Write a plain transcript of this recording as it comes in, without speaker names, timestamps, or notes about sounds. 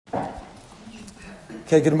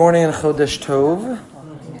Okay, good morning and Chodesh Tov.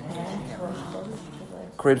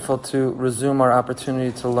 Grateful to resume our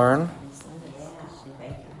opportunity to learn.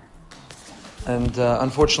 And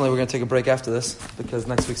unfortunately, we're going to take a break after this because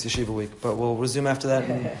next week's Yeshiva week. But we'll resume after that.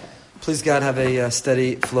 And please, God, have a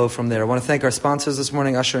steady flow from there. I want to thank our sponsors this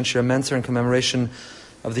morning, Usher and Shira Menzer, in commemoration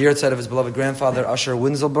of the yahrzeit of his beloved grandfather, Usher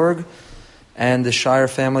Winzelberg, and the Shire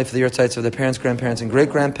family for the yahrzeit of their parents, grandparents, and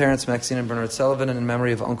great-grandparents, Maxine and Bernard Sullivan, and in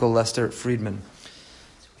memory of Uncle Lester Friedman.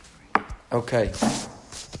 Okay,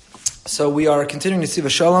 so we are continuing to see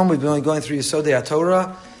Shalom. We've been going through Yesodei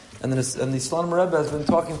HaTorah, and the Slonim Rebbe has been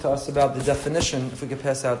talking to us about the definition, if we could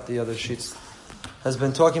pass out the other sheets, has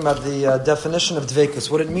been talking about the definition of Dveikus,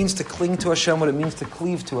 what it means to cling to Hashem, what it means to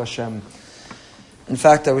cleave to Hashem. In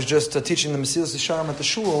fact, I was just teaching the Mesilas Yesharim at the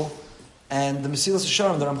shul, and the Mesilas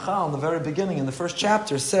Yesharim, the Ramchal, in the very beginning, in the first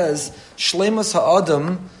chapter, says, Shleimus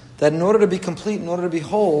ha'adam, that in order to be complete, in order to be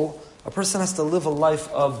whole, a person has to live a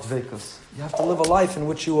life of Dveikus. You have to live a life in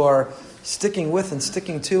which you are sticking with and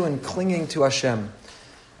sticking to and clinging to Hashem.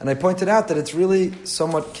 And I pointed out that it's really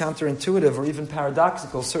somewhat counterintuitive or even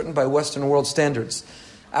paradoxical, certain by Western world standards.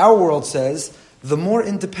 Our world says, the more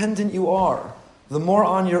independent you are, the more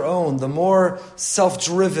on your own, the more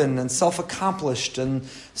self-driven and self-accomplished and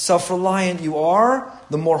self-reliant you are,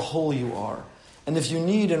 the more whole you are. And if you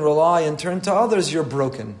need and rely and turn to others, you're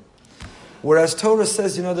broken. Whereas Torah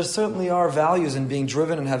says, there certainly are values in being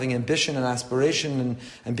driven and having ambition and aspiration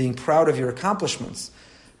and being proud of your accomplishments.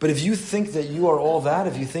 But if you think that you are all that,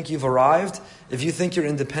 if you think you've arrived, if you think you're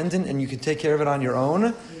independent and you can take care of it on your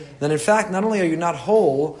own, then in fact, not only are you not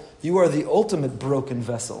whole, you are the ultimate broken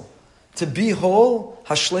vessel. To be whole,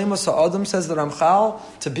 Hashleimus ha'adam, says the Ramchal,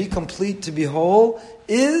 to be complete, to be whole,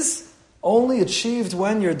 is only achieved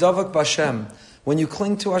when you're davak b'Hashem. When you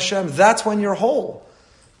cling to Hashem, that's when you're whole.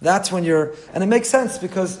 That's when and it makes sense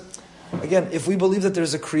because, again, if we believe that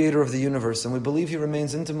there's a creator of the universe and we believe he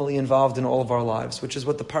remains intimately involved in all of our lives, which is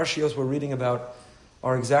what the Parshios we're reading about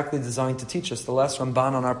are exactly designed to teach us. The last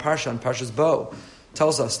Ramban on our Parsha, on Parshas Bo,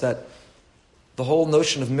 tells us that the whole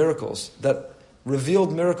notion of miracles, that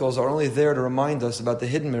revealed miracles are only there to remind us about the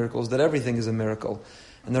hidden miracles, that everything is a miracle.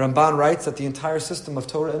 And the Ramban writes that the entire system of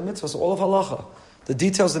Torah and mitzvahs, all of halacha, the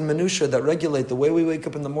details and minutiae that regulate the way we wake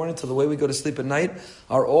up in the morning to the way we go to sleep at night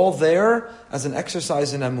are all there as an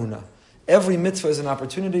exercise in Amunah. Every mitzvah is an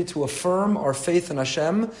opportunity to affirm our faith in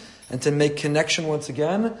Hashem and to make connection once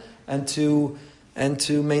again and to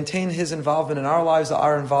maintain His involvement in our lives,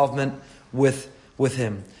 our involvement with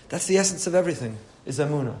Him. That's the essence of everything, is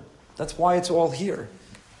Amunah. That's why it's all here.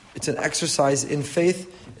 It's an exercise in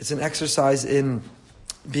faith. It's an exercise in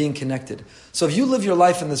being connected. So if you live your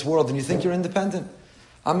life in this world and you think you're independent,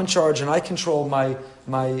 I'm in charge and I control my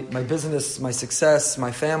business, my success,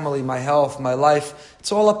 my family, my health, my life,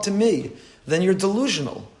 it's all up to me, then you're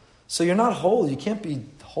delusional. So you're not whole. You can't be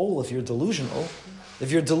whole if you're delusional.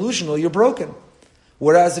 If you're delusional, you're broken.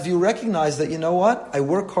 Whereas if you recognize that, I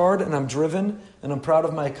work hard and I'm driven and I'm proud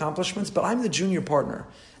of my accomplishments, but I'm the junior partner.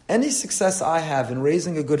 Any success I have in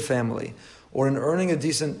raising a good family or in earning a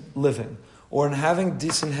decent living or in having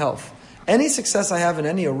decent health, any success I have in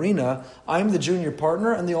any arena, I'm the junior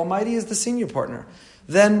partner and the Almighty is the senior partner.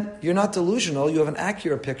 Then you're not delusional, you have an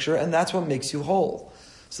accurate picture, and that's what makes you whole.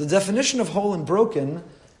 So the definition of whole and broken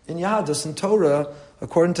in Yahadus and Torah,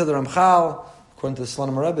 according to the Ramchal, according to the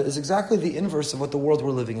Slonim Rebbe, is exactly the inverse of what the world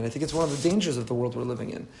we're living in. I think it's one of the dangers of the world we're living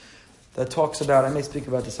in. That talks about, I may speak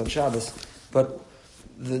about this on Shabbos, but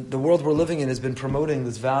the world we're living in has been promoting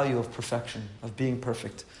this value of perfection, of being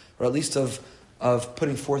perfect, or at least of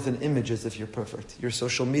putting forth an image as if you're perfect. Your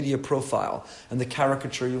social media profile and the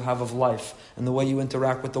caricature you have of life and the way you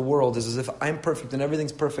interact with the world is as if I'm perfect and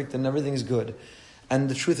everything's perfect and everything's good. And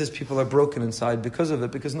the truth is people are broken inside because of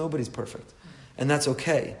it, because nobody's perfect. And that's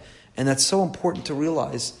okay. And that's so important to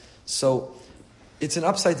realize. So it's an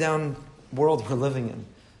upside down world we're living in.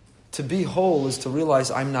 To be whole is to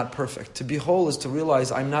realize I'm not perfect. To be whole is to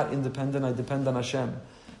realize I'm not independent, I depend on Hashem.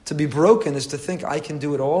 To be broken is to think I can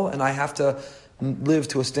do it all and I have to live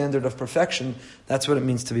to a standard of perfection. That's what it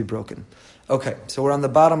means to be broken. Okay, so we're on the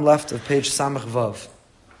bottom left of page Samach Vav.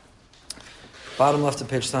 Bottom left of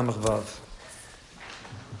page Samach Vav.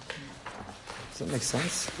 Does that make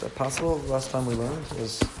sense? Is that possible? The last time we learned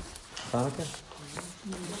was Hanukkah?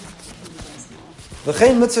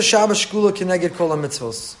 V'chein mitzvah Shabbos shkula keneged kol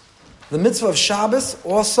ha-mitzvos. The mitzvah of Shabbos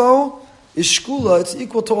also is shkula, it's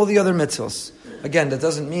equal to all the other mitzvahs. Again, that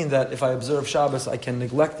doesn't mean that if I observe Shabbos, I can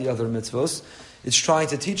neglect the other mitzvahs. It's trying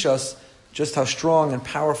to teach us just how strong and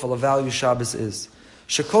powerful a value Shabbos is.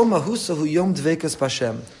 Shekol mahusahu yom dveikus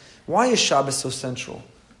b'Hashem. Why is Shabbos so central?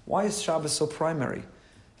 Why is Shabbos so primary?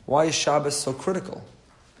 Why is Shabbos so critical?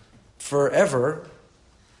 forever,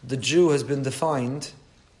 the Jew has been defined,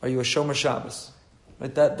 are you a Shomer Shabbos?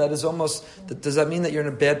 Right? That is almost, does that mean that you're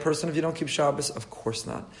a bad person if you don't keep Shabbos? Of course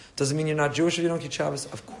not. Does it mean you're not Jewish if you don't keep Shabbos?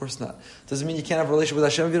 Of course not. Does it mean you can't have a relationship with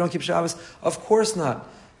Hashem if you don't keep Shabbos? Of course not.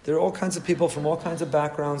 There are all kinds of people from all kinds of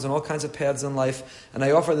backgrounds and all kinds of paths in life, and I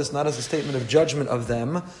offer this not as a statement of judgment of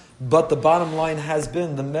them, but the bottom line has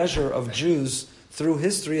been, the measure of Jews through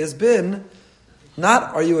history has been,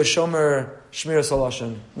 not are you a Shomer Shmiras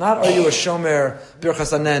Halashon, not are you a Shomer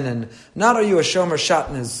Birchas Hanenin, not are you a Shomer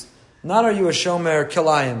Shatnez, not are you a Shomer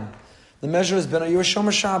Kilayim. The measure has been, are you a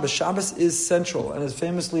Shomer Shabbos? Shabbos is central, and as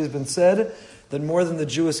famously has been said, that more than the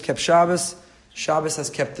Jew has kept Shabbos, Shabbos has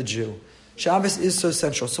kept the Jew. Shabbos is so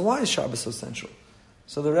central. So why is Shabbos so central?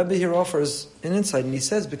 So the Rebbe here offers an insight, and he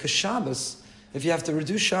says, because Shabbos, if you have to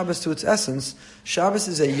reduce Shabbos to its essence, Shabbos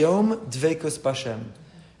is a Yom Dveikus B'Hashem.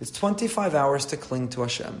 It's 25 hours to cling to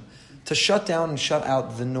Hashem, to shut down and shut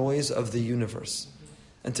out the noise of the universe,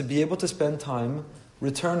 and to be able to spend time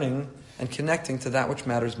returning and connecting to that which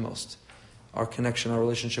matters most. Our connection, our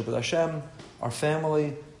relationship with Hashem, our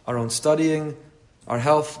family, our own studying, our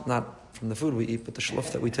health, not from the food we eat, but the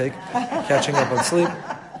shluff that we take, catching up on sleep.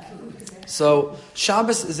 So,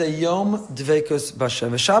 Shabbos is a Yom Dveikus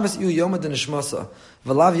B'Hashem. Shabbos iu Yom D'Nishmasa,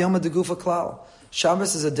 v'lav Yom D'Gufa Klal.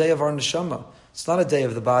 Shabbos is a day of our neshama. It's not a day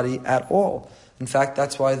of the body at all. In fact,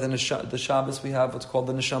 that's why the Shabbos we have what's called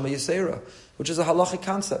the Neshama Yisera, which is a halachic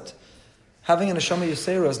concept. Having a Neshama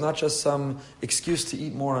Yisera is not just some excuse to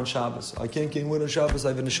eat more on Shabbos. I can't gain weight on Shabbos, I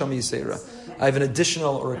have a Neshama Yisera. I have an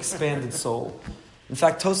additional or expanded soul. In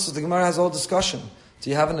fact, Tosfos, the Gemara has a whole discussion. Do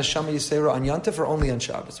you have a Neshama Yisera on Yantif or only on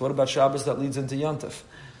Shabbos? What about Shabbos that leads into Yantif?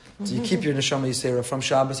 Do you keep your Neshama Yisera from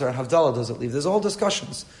Shabbos, or at Havdalah does it leave? There's all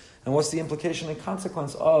discussions. And what's the implication and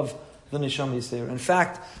consequence of the Neshama Yisera? In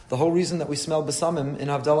fact, the whole reason that we smell Besamim in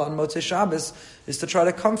Havdalah on Motzei Shabbos is to try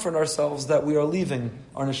to comfort ourselves that we are leaving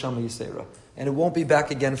our Neshama Yisera. And it won't be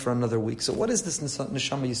back again for another week. So what is this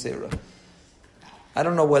Neshama Yisera? I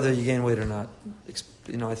don't know whether you gain weight or not.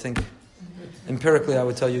 I think empirically I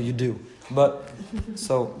would tell you do. But,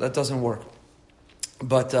 so that doesn't work.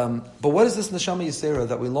 But what is this Neshama Yisera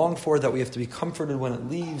that we long for, that we have to be comforted when it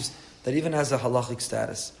leaves, that even has a halachic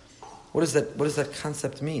status? What does that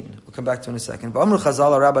concept mean? We'll come back to it in a second. But Amr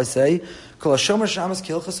Chazal, our rabbis say, Kol HaShomer Shabbos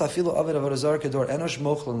Kilchas Afilu Avid Avodah Zarah Kedor Enosh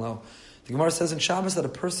Mochlin Lo. The Gemara says in Shabbos that a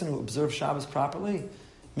person who observes Shabbos properly,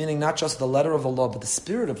 meaning not just the letter of the law, but the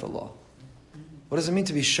spirit of the law. What does it mean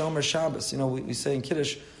to be Shomer Shabbos? We say in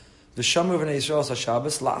Kiddush, V'shamru v'nei Yisrael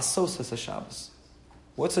HaShabbos, la'asos HaShabbos.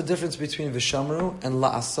 What's the difference between V'shamru and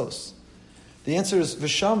la'asos? The answer is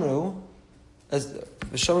V'shamru, as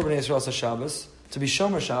V'shamru v'nei Yisrael HaShabbos. To be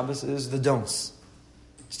Shomer Shabbos is the don'ts.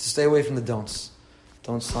 It's to stay away from the don'ts.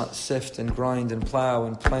 Don't sift and grind and plow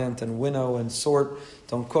and plant and winnow and sort.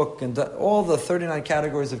 Don't cook and all the 39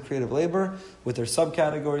 categories of creative labor with their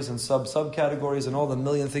subcategories and subcategories and all the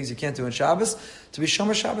million things you can't do in Shabbos. To be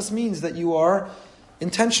Shomer Shabbos means that you are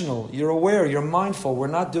intentional, you're aware, you're mindful. We're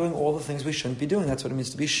not doing all the things we shouldn't be doing. That's what it means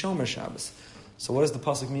to be Shomer Shabbos. So what does the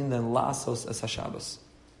pasuk mean then? La'asos es HaShabbos.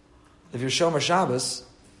 If you're Shomer Shabbos,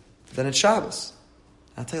 then it's Shabbos.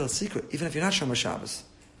 I'll tell you a secret. Even if you're not Shomer Shabbos,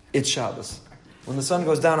 it's Shabbos. When the sun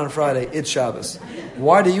goes down on Friday, it's Shabbos.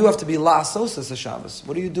 Why do you have to be la'asos es Shabbos?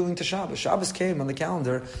 What are you doing to Shabbos? Shabbos came on the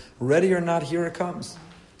calendar. Ready or not, here it comes.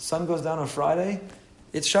 Sun goes down on Friday,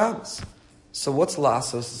 it's Shabbos. So what's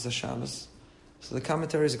la'asos es Shabbos? So the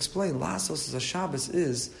commentaries explain, la'asos es Shabbos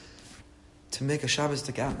is to make a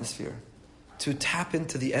Shabbostic atmosphere, to tap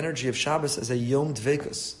into the energy of Shabbos as a Yom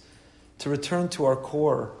Dveikus, to return to our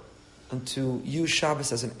core, and to use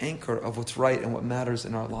Shabbos as an anchor of what's right and what matters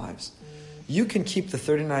in our lives. You can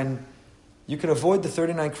avoid the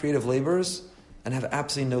 39 creative labors and have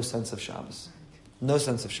absolutely no sense of Shabbos. No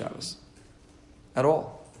sense of Shabbos. At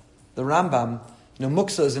all. The Rambam,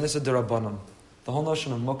 muksa is an issa d'Rabbanan. The whole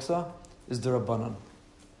notion of muksa is d'Rabbanan.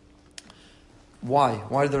 Why?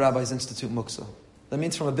 Why did the rabbis institute muksa? That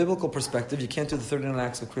means from a biblical perspective, you can't do the 39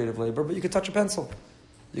 acts of creative labor, but you can touch a pencil.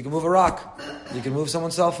 You can move a rock. You can move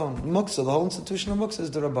someone's cell phone. Muksa, the whole institution of muksa is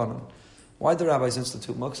d'Rabbanan. Why did the rabbis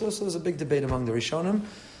institute muksa? So there's a big debate among the Rishonim,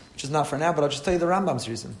 which is not for now, but I'll just tell you the Rambam's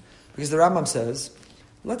reason. Because the Rambam says,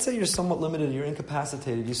 let's say you're somewhat limited, you're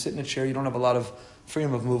incapacitated, you sit in a chair, you don't have a lot of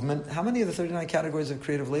freedom of movement. How many of the 39 categories of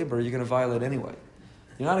creative labor are you going to violate anyway?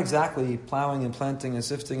 You're not exactly plowing and planting and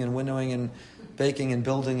sifting and winnowing and baking and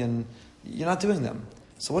building, and you're not doing them.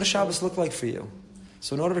 So what does Shabbos look like for you?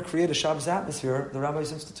 So in order to create a Shabbos atmosphere, the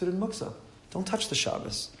rabbis instituted muksa. Don't touch the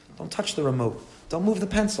Shabbos. Don't touch the remote. Don't move the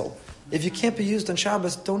pencil. If you can't be used on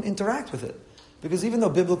Shabbos, don't interact with it. Because even though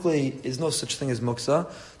biblically is no such thing as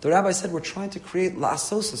muksa, the rabbi said we're trying to create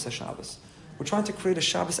la'asosas HaShabbos. We're trying to create a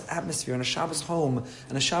Shabbos atmosphere and a Shabbos home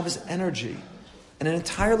and a Shabbos energy and an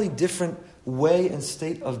entirely different way and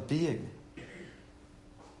state of being.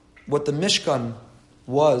 What the Mishkan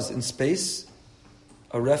was in space,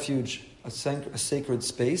 a refuge, a sacred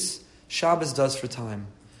space, Shabbos does for time.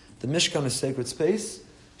 The Mishkan is sacred space,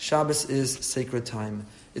 Shabbos is sacred time.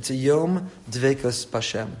 It's a Yom Dvekas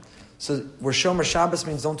Bashem. So where Shomer Shabbos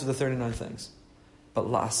means don't do the 39 things. But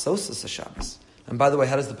La'asosas Shabbos. And by the way,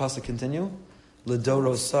 how does the pasuk continue?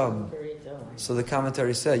 L'dorosam. So the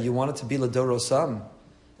commentary said, you want it to be L'dorosam.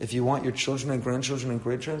 If you want your children and grandchildren and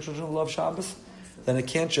great-grandchildren to love Shabbos, then it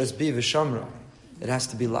can't just be Vishamra. It has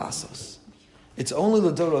to be La'asos. It's only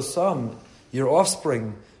L'dorosam. Your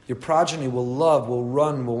offspring, your progeny will love, will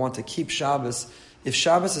run, will want to keep Shabbos. If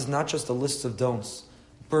Shabbos is not just a list of don'ts,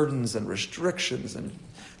 burdens and restrictions and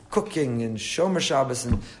cooking and Shomer Shabbos,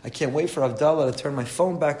 and I can't wait for Havdalah to turn my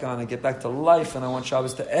phone back on and get back to life, and I want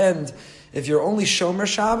Shabbos to end. If you're only Shomer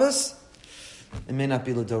Shabbos, it may not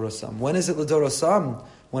be L'dorosam. When is it L'dorosam?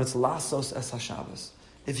 When it's Lasos Es HaShabbos.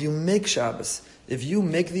 If you make Shabbos, if you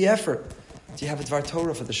make the effort, do you have a Dvar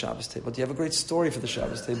Torah for the Shabbos table? Do you have a great story for the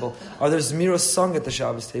Shabbos table? Are there Zmiros sung at the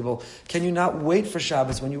Shabbos table? Can you not wait for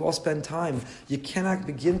Shabbos when you all spend time? You cannot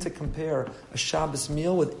begin to compare a Shabbos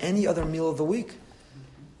meal with any other meal of the week.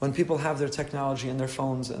 When people have their technology and their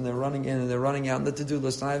phones and they're running in and they're running out and the to-do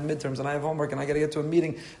list and I have midterms and I have homework and I got to get to a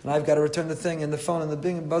meeting and I've got to return the thing and the phone and the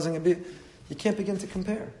bing and buzzing and you can't begin to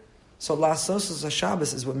compare. So La'asosas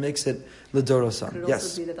HaShabbos is what makes it L'dorosam. Could it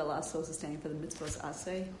also be that the La'asos is standing for the mitzvahs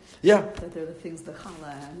aseh? Yeah. That they're the things, the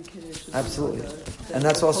challah and the kiddush. Absolutely. And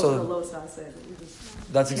that's also...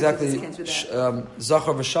 That's exactly...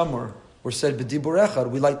 Zachar v'Shamor were said b'dibur echad.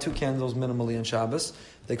 We light 2 candles minimally on Shabbos.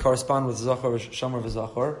 They correspond with Zachar v'Shamor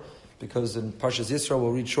v'Zachar, because in Parshas Yisrael,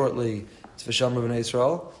 we'll read shortly, it's v'Shamor v'nei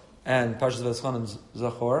Yisrael, and Parshas V'eschanim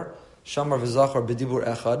Zachar. Shamor v'Zachar b'dibur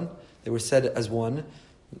echad. They were said as one.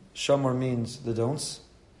 Shamor means the don'ts.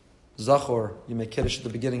 Zachor, you make Kiddush at the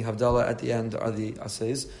beginning, Havdalah at the end are the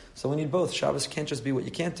asays. So we need both. Shabbos can't just be what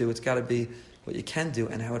you can't do, it's got to be what you can do,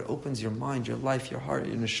 and how it opens your mind, your life, your heart,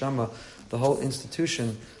 your neshama, the whole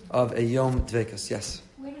institution of a Yom Dvekas. Yes?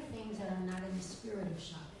 Where do things that are not in the spirit of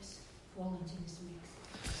Shabbos fall into this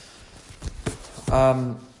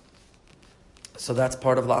mix? So that's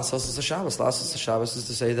part of La'asosas HaShabbos. La'asosas HaShabbos is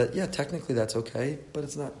to say that, yeah, technically that's okay, but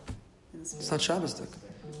it's not Shabbos-dik.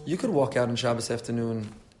 You could walk out on Shabbos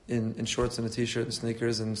afternoon in shorts and a t-shirt and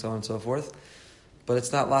sneakers and so on and so forth, but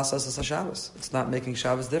it's not La'asosas HaShabbos. It's not making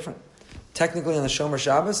Shabbos different. Technically, on the Shomer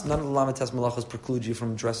Shabbos, none of the Lamites Malachos preclude you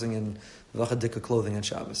from dressing in Vachadika clothing on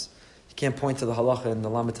Shabbos. You can't point to the halacha in the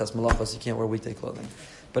Lamites Malachos, you can't wear weekday clothing.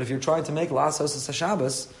 But if you're trying to make La'asosas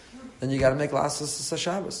HaShabbos, then you got to make La'asosas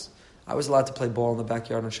HaShabbos. I was allowed to play ball in the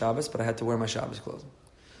backyard on Shabbos, but I had to wear my Shabbos clothing.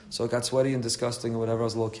 So it got sweaty and disgusting or whatever, I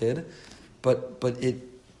was a little kid. But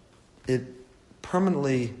it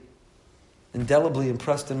permanently, indelibly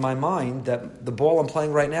impressed in my mind that the ball I'm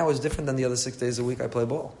playing right now is different than the other 6 days a week I play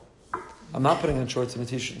ball. I'm not putting on shorts and a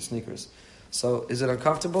t-shirt and sneakers. So is it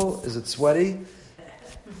uncomfortable? Is it sweaty?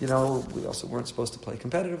 We also weren't supposed to play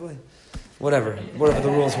competitively. Whatever the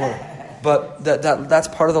rules were. But that's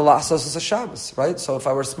part of the La'asosas HaShabbos, right? So if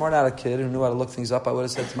I were a smart-aleck kid who knew how to look things up, I would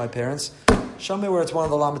have said to my parents, show me where it's one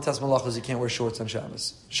of the Lamites Malachos you can't wear shorts on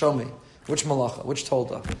Shabbos. Show me. Which Malacha? Which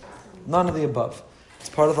Tolda? None of the above. It's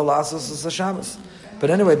part of the La'asosas HaShabbos. But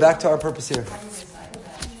anyway, back to our purpose here.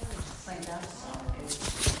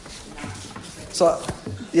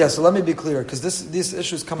 So let me be clear, because these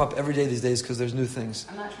issues come up every day these days because there's new things.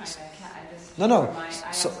 I'm not trying to I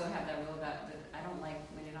So, also have that rule about that I don't like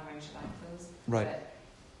when you're not wearing Shabbat clothes. Right.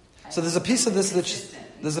 So there's a piece of this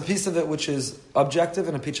there's a piece of it which is objective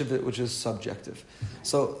and a piece of it which is subjective.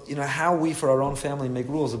 So, how we for our own family make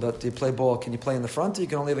rules about, do you play ball? Can you play in the front or you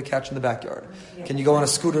can only have a catch in the backyard? Can you go on a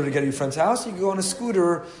scooter to get to your friend's house? You can go on a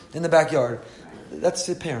scooter in the backyard. That's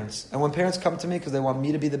the parents. And when parents come to me because they want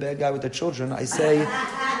me to be the bad guy with their children, I say,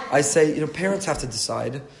 parents have to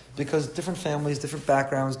decide, because different families, different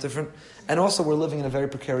backgrounds, and also we're living in a very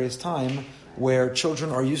precarious time where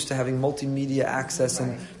children are used to having multimedia access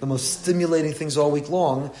and the most stimulating things all week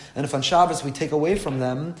long. And if on Shabbos we take away from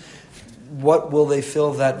them, what will they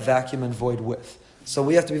fill that vacuum and void with? So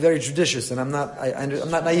we have to be very judicious, and I'm not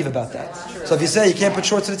naive about that. So if you say you can't put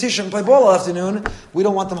shorts and a t-shirt and play ball all afternoon, we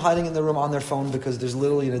don't want them hiding in their room on their phone because there's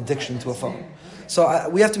literally an addiction to a phone. So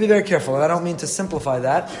we have to be very careful, and I don't mean to simplify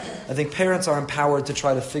that. I think parents are empowered to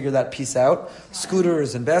try to figure that piece out.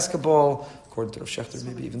 Scooters and basketball, according to Rav Shechter,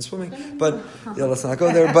 maybe even swimming. But let's not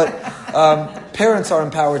go there. But parents are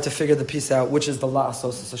empowered to figure the piece out, which is the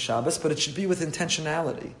la'asos Shabbos, but it should be with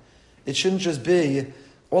intentionality. It shouldn't just be,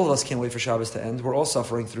 all of us can't wait for Shabbos to end. We're all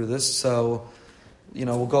suffering through this, so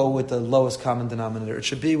we'll go with the lowest common denominator. It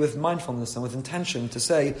should be with mindfulness and with intention to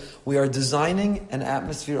say we are designing an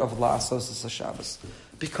atmosphere of la'asos Shabbos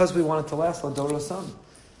because we want it to last l'dor l'sam.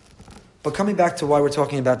 But coming back to why we're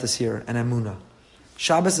talking about this here, and emunah.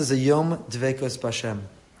 Shabbos is a yom dveikos b'Hashem.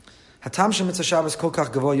 Hatam shemitzvah Shabbos kol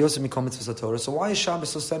kach gavoh yosef mikol mitzvahs haTorah. So why is Shabbos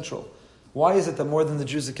so central? Why is it that more than the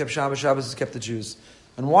Jews have kept Shabbos, Shabbos has kept the Jews?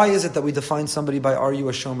 And why is it that we define somebody by are you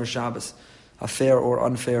a shomer Shabbos, a fair or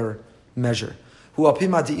unfair measure? Hu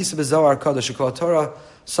alpima di'isa b'zohar kadosh shekol Torah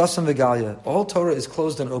sasam v'galia. All Torah is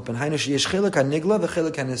closed and open. Hainu sheyesh chilek hanigla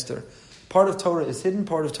v'chilek hanister. Part of Torah is hidden,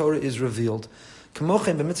 part of Torah is revealed.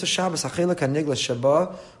 K'mochem b'mitzvah Shabbos hachilek hanigla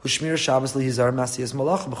shaba hu shmir Shabbos lihizar masiyas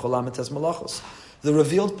malach b'chol ametes malachos. The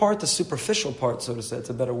revealed part, the superficial part, so to say, it's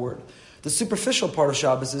a better word. The superficial part of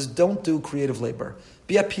Shabbos is don't do creative labor.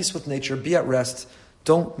 Be at peace with nature, be at rest,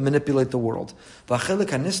 don't manipulate the world. V'achilek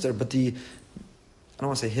hanister, but I don't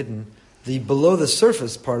want to say hidden, the below the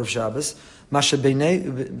surface part of Shabbos, Masha B'nei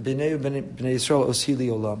Yisrael Osili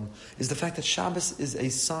Olam, is the fact that Shabbos is a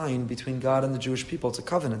sign between God and the Jewish people. It's a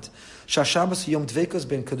covenant. Shabbos Yom Dveikos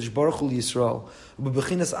Ben Kadosh Baruch Hu Yisrael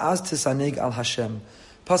U'Bechinas Az Tisaneg Al Hashem.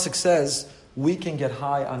 Pasuk says we can get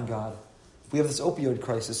high on God. We have this opioid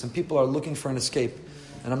crisis, and people are looking for an escape.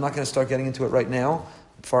 And I'm not going to start getting into it right now.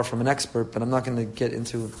 Far from an expert, but I'm not going to get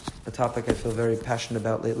into a topic I feel very passionate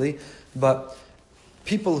about lately. But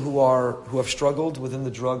people who have struggled within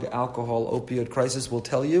the drug, alcohol, opioid crisis will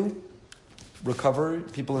tell you,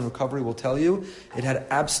 people in recovery will tell you, it had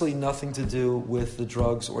absolutely nothing to do with the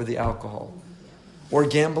drugs or the alcohol, or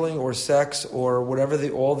gambling, or sex, or whatever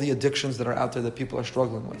all the addictions that are out there that people are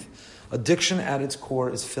struggling with. Addiction at its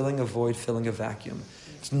core is filling a void, filling a vacuum.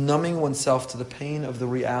 It's numbing oneself to the pain of the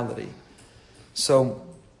reality. So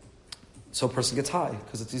a person gets high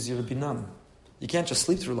because it's easier to be numb. You can't just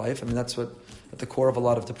sleep through life. I mean, that's what at the core of a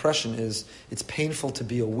lot of depression is. It's painful to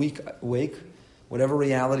be awake. Whatever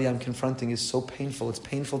reality I'm confronting is so painful. It's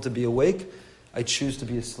painful to be awake. I choose to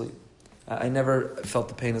be asleep. I never felt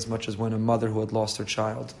the pain as much as when a mother who had lost her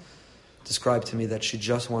child described to me that she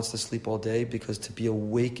just wants to sleep all day because to be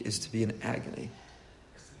awake is to be in agony.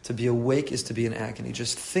 To be awake is to be in agony.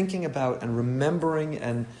 Just thinking about and remembering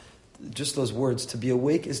and just those words, to be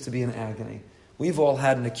awake is to be in agony. We've all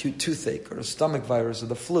had an acute toothache or a stomach virus or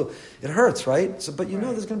the flu. It hurts, right? But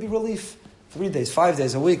there's going to be relief. 3 days, 5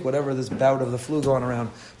 days, a week, whatever this bout of the flu going around,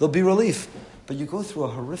 there'll be relief. But you go through a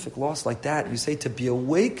horrific loss like that, you say to be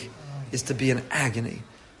awake is to be in agony.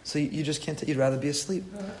 So you just can't, you'd rather be asleep.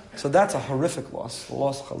 So that's a horrific loss. The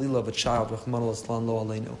loss, Khalila, of a child.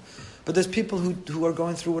 But there's people who are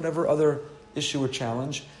going through whatever other issue or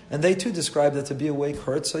challenge, and they too describe that to be awake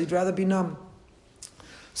hurts, so you'd rather be numb.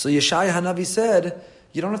 So Yeshaya Hanavi said,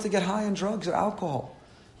 you don't have to get high on drugs or alcohol.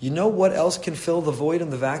 You know what else can fill the void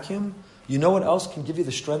and the vacuum? You know what else can give you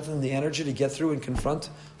the strength and the energy to get through and confront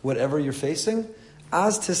whatever you're facing?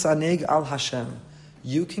 Az tisaneg al Hashem.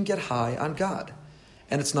 You can get high on God.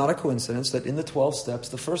 And it's not a coincidence that in the 12 steps,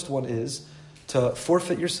 the first one is to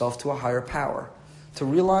forfeit yourself to a higher power. To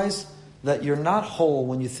realize that you're not whole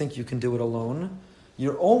when you think you can do it alone.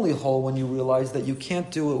 You're only whole when you realize that you can't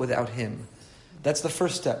do it without Him. That's the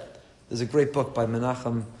first step. There's a great book by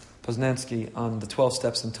Menachem Poznansky on the 12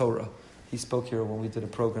 steps in Torah. He spoke here when we did a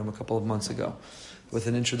program a couple of months ago with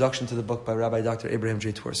an introduction to the book by Rabbi Dr. Abraham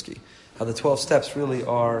J. Twersky. How the 12 steps really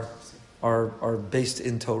are based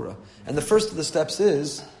in Torah. And the first of the steps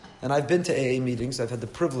is, and I've been to AA meetings, I've had the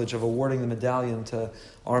privilege of awarding the medallion to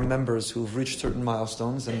our members who've reached certain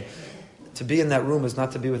milestones, and to be in that room is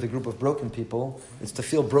not to be with a group of broken people, it's to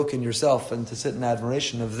feel broken yourself and to sit in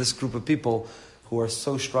admiration of this group of people who are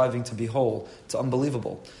so striving to be whole. It's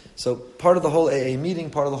unbelievable. So part of the whole AA meeting,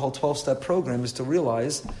 part of the whole 12-step program is to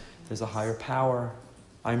realize there's a higher power,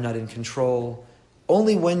 I'm not in control.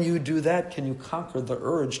 Only when you do that can you conquer the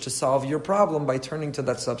urge to solve your problem by turning to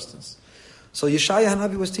that substance. So Yeshaya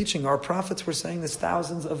Hanavi was teaching, our prophets were saying this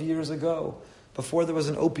thousands of years ago, before there was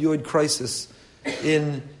an opioid crisis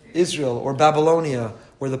in Israel or Babylonia,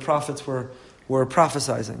 where the prophets were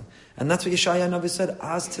prophesizing. And that's what Yeshaya Hanavi said,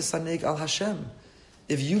 Az tisaneg al Hashem.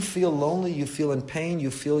 If you feel lonely, you feel in pain,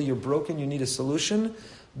 you feel you're broken, you need a solution,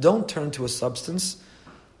 don't turn to a substance,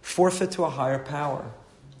 forfeit to a higher power.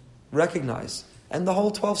 Recognize. And the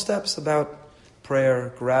whole 12 steps about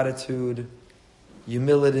prayer, gratitude,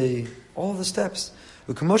 humility, all of the steps.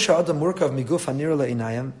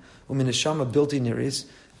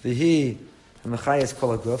 and mechayes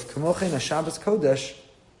kol haguf. K'mochein Shabbos kodesh.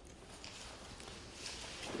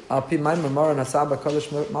 Al pi my memora nasaba kodesh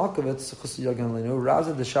malkovitz chusi yogan lenu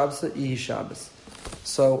raza de Shabbos ihi Shabbos.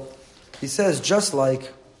 So he says, just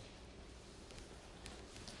like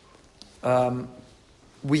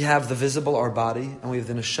we have the visible, our body, and we have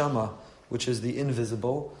the neshama, which is the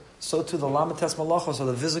invisible. So too the lamates malachos, or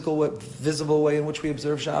the visible way in which we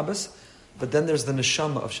observe Shabbos. But then there's the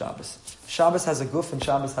neshama of Shabbos. Shabbos has a guf and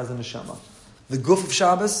Shabbos has a neshama. The guf of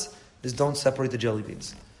Shabbos is don't separate the jelly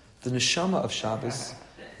beans. The neshama of Shabbos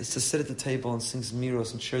is to sit at the table and sing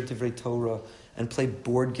zmiros and share divrei Torah and play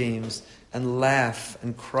board games and laugh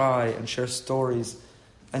and cry and share stories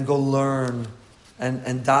and go learn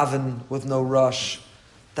and daven with no rush.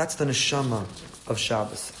 That's the neshama of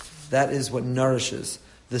Shabbos. That is what nourishes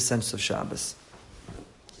the sense of Shabbos.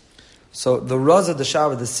 So the raza de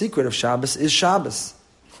Shabbos, the secret of Shabbos, is Shabbos.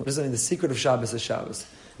 What does that mean? The secret of Shabbos is Shabbos.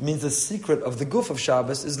 It means the secret of the guf of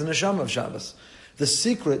Shabbos is the neshama of Shabbos. The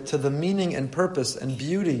secret to the meaning and purpose and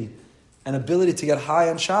beauty and ability to get high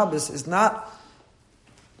on Shabbos is not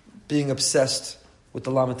being obsessed with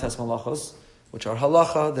the lamates malachos, which are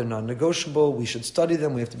halacha, they're non-negotiable, we should study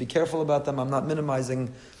them, we have to be careful about them. I'm not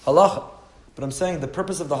minimizing halacha. But I'm saying the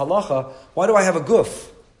purpose of the halacha, why do I have a guf?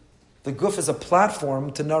 The guf is a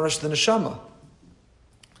platform to nourish the neshama.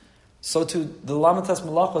 So too, the lamates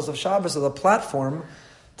malachos of Shabbos are the platform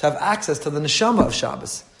to have access to the neshama of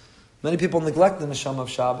Shabbos. Many people neglect the neshama of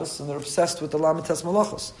Shabbos and they're obsessed with the lamates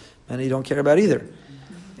malachos. Many don't care about either.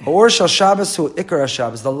 Or shal Shabbos hu ikar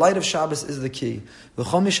Shabbos. The light of Shabbos is the key.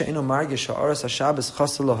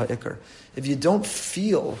 If you don't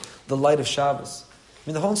feel the light of Shabbos, I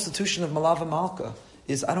mean, the whole institution of Malava Malka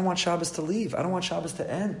is, I don't want Shabbos to leave. I don't want Shabbos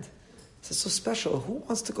to end. This is so special. Who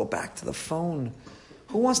wants to go back to the phone?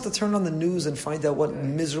 Who wants to turn on the news and find out what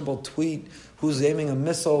miserable tweet, who's aiming a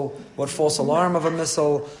missile, what false alarm of a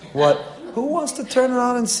missile, who wants to turn it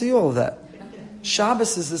on and see all of that?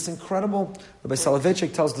 Shabbos is this incredible... Rabbi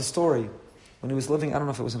Soloveitchik tells the story. When he was living, I don't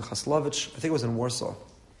know if it was in Chaslovich, I think it was in Warsaw.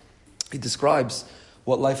 He describes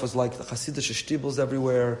what life was like, the Hasidic shtibels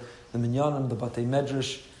everywhere, the minyanim, the batei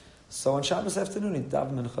medrash. So on Shabbos afternoon, he'd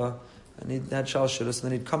daven mincha, and he had shal shidduch,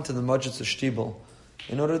 and then he'd come to the Majlis shtibel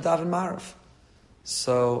in order to daven Marav.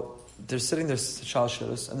 So they're sitting there, shal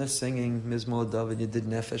shidduch, and they're singing Mizmor David Yedid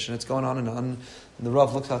Nefesh, and it's going on. And the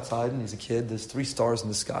Rav looks outside, and he's a kid. There's 3 stars in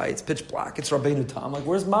the sky. It's pitch black. It's Rabbeinu Tam. Like,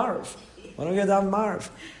 where's Marav? When are we going to daven Marav?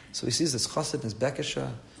 So he sees this chassid and his bekesha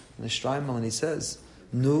and his shtreimel, and he says,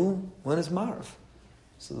 "Nu, when is Marav?"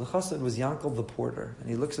 So the chassid was Yankel the porter, and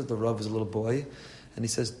he looks at the Rav as a little boy, and he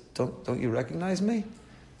says, "Don't you recognize me?" And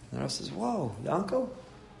the Rav says, "Whoa, Yankel?"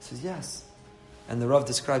 He says, "Yes." And the Rav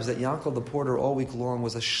describes that Yankel the porter all week long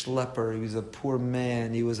was a schlepper. He was a poor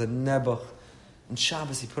man. He was a nebuch. And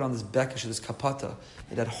Shabbos he put on this bekesha, this kapata.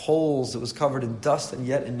 It had holes. It was covered in dust, and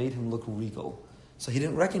yet it made him look regal. So he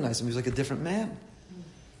didn't recognize him. He was like a different man.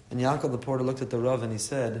 And Yankel the porter looked at the Rav and he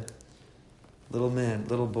said, "Little man,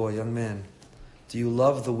 little boy, young man, do you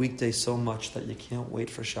love the weekday so much that you can't wait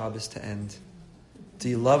for Shabbos to end? Do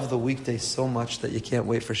you love the weekday so much that you can't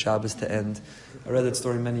wait for Shabbos to end?" I read that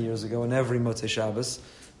story many years ago, and every Motzei Shabbos,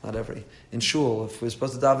 not every, in shul, if we're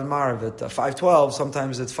supposed to daven Marav at 5:12,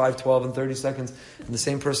 sometimes it's 5:12 and 30 seconds, and the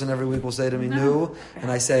same person every week will say to me, "Nu,"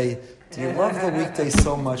 and I say, "Do you love the weekday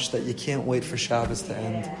so much that you can't wait for Shabbos to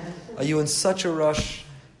end? Are you in such a rush?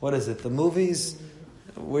 What is it, the movies?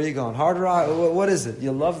 Where are you going? Hard rock? What is it?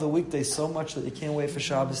 You love the weekday so much that you can't wait for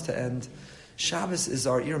Shabbos to end?" Shabbos is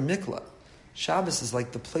our ir mikla. Shabbos is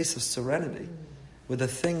like the place of serenity, where the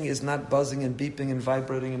thing is not buzzing and beeping and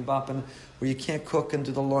vibrating and bopping, where you can't cook and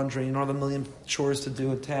do the laundry, you don't have a million chores to do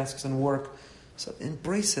and tasks and work. So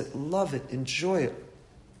embrace it, love it, enjoy it.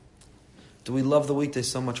 Do we love the weekday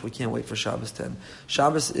so much we can't wait for Shabbos to end?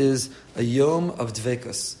 Shabbos is a yom of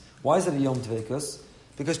dvekus. Why is it a yom dvekus?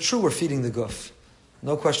 Because true, we're feeding the guf.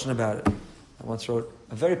 No question about it. I once wrote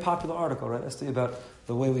a very popular article, right, Esther, about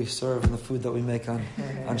the way we serve and the food that we make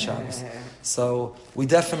on Shabbos. So we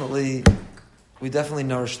definitely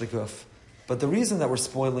nourish the guf. But the reason that we're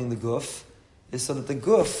spoiling the guf is so that the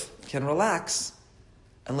guf can relax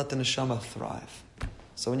and let the neshama thrive.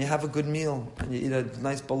 So when you have a good meal and you eat a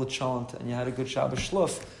nice bowl of cholent and you had a good Shabbos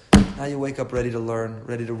shluf, now you wake up ready to learn,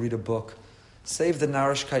 ready to read a book. Save the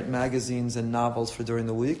Narishkeit magazines and novels for during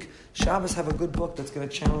the week. Shabbos, have a good book that's going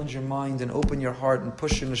to challenge your mind and open your heart and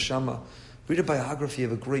push your neshama. Read a biography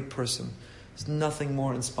of a great person. There's nothing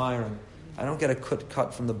more inspiring. I don't get a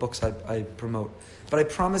cut from the books I promote. But I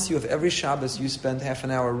promise you, if every Shabbos you spend half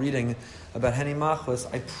an hour reading about Henny Machlis,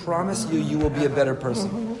 I promise you will be a better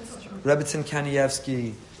person. Rebbetzin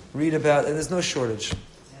Kanievsky, read about, and there's no shortage.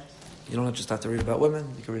 You don't just have to read about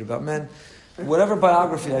women, you can read about men. Whatever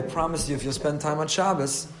biography, I promise you, if you'll spend time on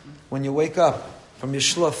Shabbos, when you wake up from your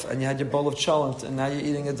shluf and you had your bowl of cholent and now you're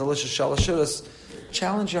eating a delicious shalashudas,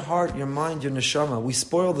 challenge your heart, your mind, your neshama. We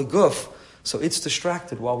spoil the guf, so it's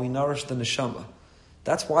distracted while we nourish the neshama.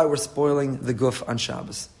 That's why we're spoiling the guf on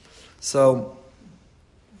Shabbos. So,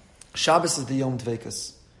 Shabbos is the Yom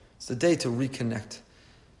Dveikus. It's the day to reconnect.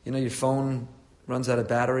 You know, your phone runs out of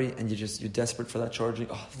battery and you're desperate for that charging.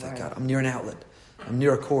 Oh, thank God, I'm near an outlet. I'm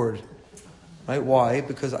near a cord. Right? Why?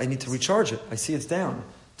 Because I need to recharge it. I see it's down.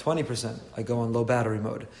 20%, I go on low battery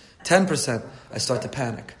mode. 10%, I start to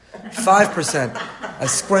panic. 5%, I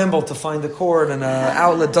scramble to find the cord and an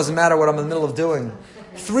outlet, doesn't matter what I'm in the middle of doing.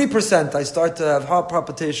 3%, I start to have heart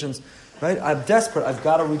palpitations. Right? I'm desperate, I've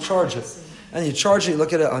got to recharge it. And you charge it, you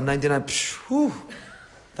look at it on 99, whew,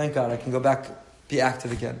 thank God, I can go back, be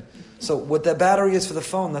active again. So what that battery is for the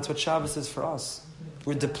phone, that's what Shabbos is for us.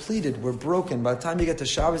 We're depleted. We're broken. By the time you get to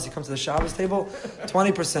Shabbos, you come to the Shabbos table,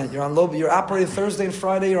 20%. You're on low. You're operating Thursday and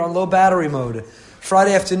Friday. You're on low battery mode.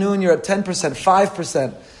 Friday afternoon, you're at 10%,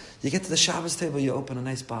 5%. You get to the Shabbos table, you open a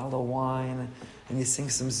nice bottle of wine, and you sing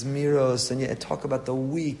some zmiros, and you talk about the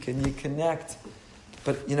week, and you connect.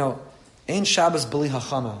 But ain't Shabbos b'li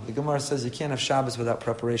hachana. The Gemara says you can't have Shabbos without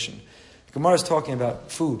preparation. The Gemara is talking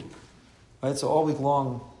about food, right? So all week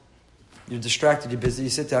long, you're distracted, you're busy, you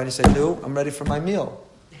sit down, you say, no, I'm ready for my meal.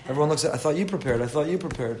 Everyone looks at, I thought you prepared. Nobody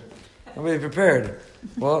prepared.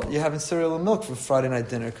 Well, you're having cereal and milk for Friday night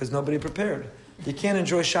dinner because nobody prepared. You can't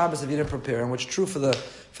enjoy Shabbos if you didn't prepare. And what's true for the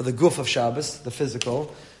guf of Shabbos, the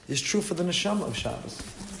physical, is true for the neshama of Shabbos.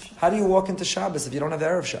 How do you walk into Shabbos if you don't have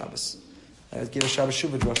Erev Shabbos? I gave a Shabbos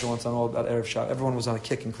Shuvah drasha once on all about Erev Shabbos. Everyone was on a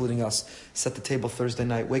kick, including us. Set the table Thursday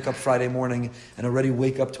night, wake up Friday morning, and already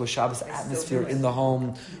wake up to a Shabbos atmosphere in the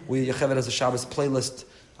home. Yocheved has a Shabbos playlist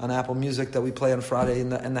on Apple Music that we play on Friday in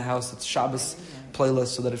the house. It's Shabbos playlist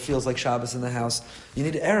so that it feels like Shabbos in the house. You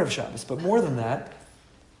need Erev Shabbos. But more than that,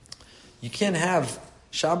 you can't have...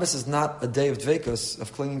 Shabbos is not a day of dveikus,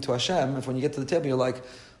 of clinging to Hashem, if when you get to the table you're like,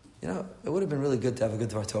 it would have been really good to have a good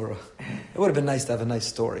Dvar Torah. It would have been nice to have a nice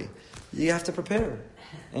story. You have to prepare.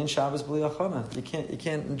 Ain't Shabbos b'li hachana. You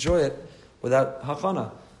can't enjoy it without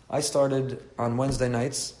hachana. I started on Wednesday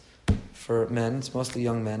nights for men. It's mostly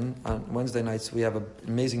young men. On Wednesday nights we have an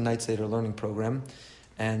amazing Night Seder learning program,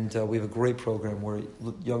 and we have a great program where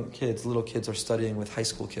little kids are studying with high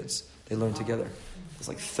school kids. They learn together. There's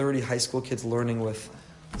like 30 high school kids learning with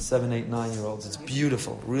 7, 8, 9-year-olds. It's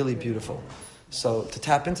beautiful, really beautiful. So to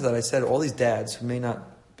tap into that, I said all these dads who may not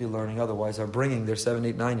be learning otherwise are bringing their 7,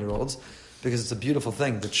 8, 9-year-olds because it's a beautiful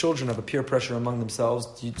thing. The children have a peer pressure among themselves.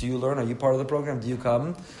 Do you learn? Are you part of the program? Do you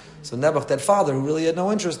come? So Nebuch, that father who really had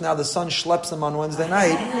no interest, now the son schleps him on Wednesday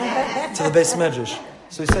night to the Beis Medrash.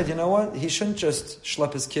 So he said, you know what? He shouldn't just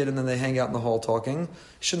schlep his kid and then they hang out in the hall talking.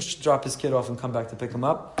 He shouldn't drop his kid off and come back to pick him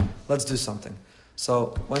up. Let's do something.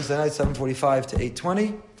 So Wednesday night, 7:45 to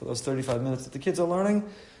 8:20, for those 35 minutes that the kids are learning,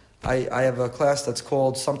 I have a class that's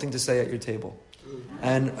called Something to Say at Your Table.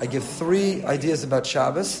 And I give 3 ideas about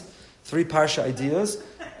Shabbos, 3 Parsha ideas,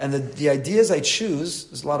 and the ideas I choose,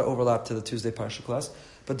 there's a lot of overlap to the Tuesday Parsha class,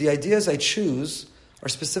 but the ideas I choose are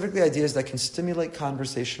specifically ideas that can stimulate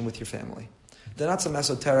conversation with your family. They're not some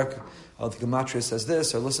esoteric, the Gematria says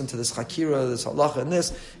this, or listen to this Chakira, this Halacha, and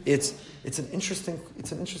this. It's an interesting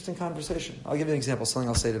conversation. I'll give you an example, something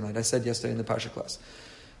I'll say tonight. I said yesterday in the Parsha class.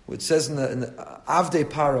 It says in the Avdei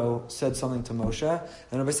Paro said something to Moshe,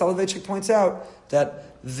 and Rabbi Soloveitchik points out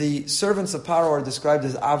that the servants of Paro are described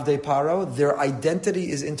as Avdei Paro. Their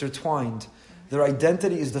identity is intertwined. Their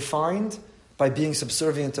identity is defined by being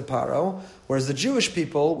subservient to Paro, whereas the Jewish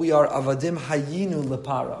people, we are Avadim Hayinu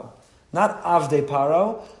LeParo. Not Avdei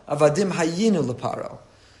Paro, Avadim Hayinu LeParo.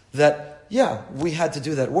 That, we had to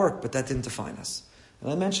do that work, but that didn't define us.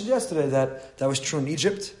 And I mentioned yesterday that was true in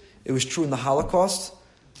Egypt. It was true in the Holocaust.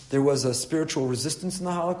 There was a spiritual resistance in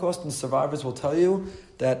the Holocaust, and survivors will tell you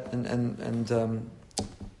that,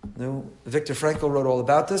 Viktor Frankl wrote all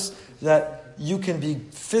about this, that you can be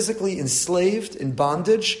physically enslaved in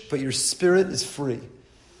bondage, but your spirit is free.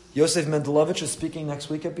 Yosef Mendelovich is speaking next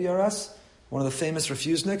week at BRS, one of the famous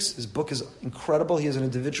refuseniks. His book is incredible. He is an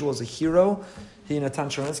individual as a hero. He and Natan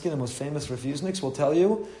Sharansky, the most famous refuseniks, will tell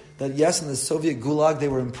you that yes, in the Soviet Gulag they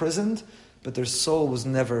were imprisoned, but their soul was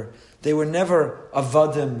they were never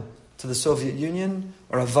avadim to the Soviet Union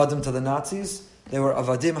or avadim to the Nazis. They were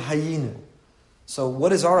avadim hayinu. So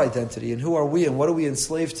what is our identity and who are we and what are we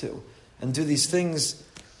enslaved to? And do these things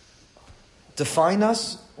define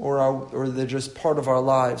us or they're just part of our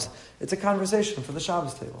lives? It's a conversation for the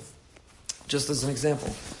Shabbos table, just as an example.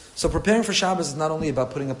 So preparing for Shabbos is not only about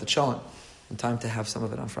putting up the cholent. and time to have some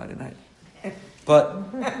of it on Friday night.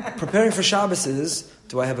 But preparing for Shabbos is,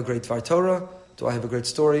 do I have a great Dvar Torah? Do I have a great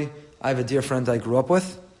story? I have a dear friend I grew up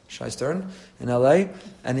with, Shai Stern, in LA,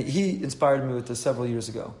 and he inspired me with this several years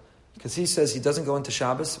ago. Because he says he doesn't go into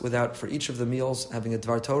Shabbos without, for each of the meals, having a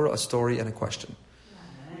Dvar Torah, a story, and a question.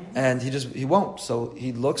 And he won't. So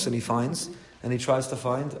he looks and he finds, and he tries to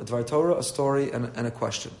find a Dvar Torah, a story, and a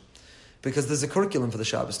question. Because there's a curriculum for the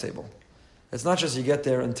Shabbos table. It's not just you get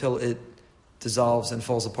there until it dissolves and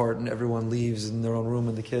falls apart and everyone leaves in their own room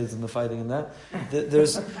and the kids and the fighting and that.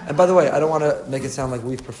 And by the way, I don't want to make it sound like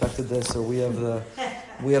we've perfected this or we have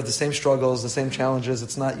the same struggles, the same challenges.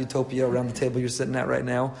 It's not utopia around the table you're sitting at right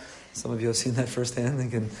now. Some of you have seen that firsthand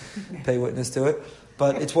and can pay witness to it.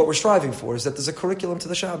 But it's what we're striving for, is that there's a curriculum to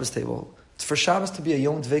the Shabbos table. It's for Shabbos to be a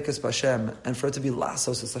Yom Dveikus B'Hashem and for it to be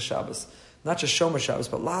Lasos, it's the Shabbos. Not just Shomer Shabbos,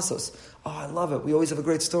 but Lasos. Oh, I love it. We always have a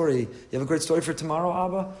great story. You have a great story for tomorrow,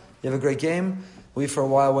 Abba? You have a great game? We, for a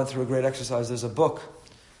while, went through a great exercise. There's a book.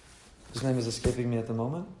 His name is escaping me at the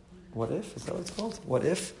moment. What If? Is that what it's called? What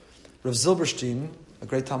If? Rav Zilberstein, a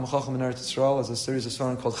great Talmud Chacham in Eretz Yisrael, has a series of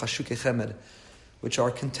songs called Chashukei Chemed, which are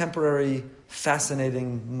contemporary,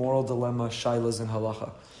 fascinating moral dilemma, shailas, and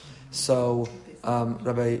halacha. So,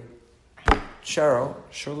 Rabbi Sharo,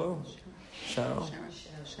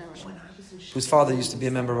 whose father used to be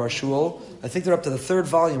a member of our shul. I think they're up to the 3rd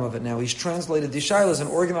volume of it now. He's translated these shailas and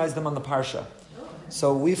organized them on the parsha.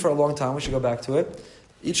 So we, for a long time, we should go back to it.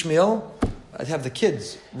 Each meal, I'd have the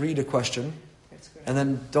kids read a question, and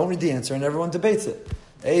then don't read the answer, and everyone debates it.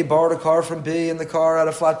 A borrowed a car from B, and the car had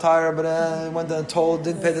a flat tire, but went to toll,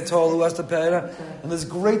 didn't pay the toll, who has to pay it? And there's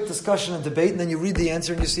great discussion and debate, and then you read the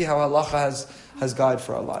answer, and you see how halacha has guide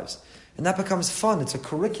for our lives. And that becomes fun. It's a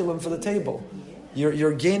curriculum for the table.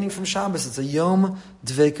 You're gaining from Shabbos. It's a Yom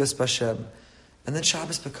Dveikus B'Hashem. And then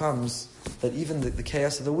Shabbos becomes that even the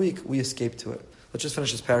chaos of the week, we escape to it. Let's just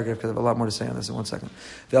finish this paragraph because I have a lot more to say on this in 1 second.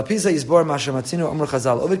 V'alpiza yizbor ma'shamatzinu amru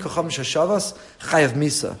chazal ovid kocham shashavas chayav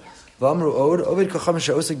misa v'amru od ovid kocham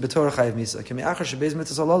sha'osik b'torah chayav misa kemi achar shebeis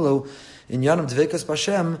mitzvos halalu in yanam dveikus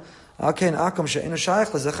b'Hashem alkein akam she'enu shayach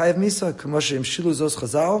lezeh chayav misa k'mo she'im shilu zos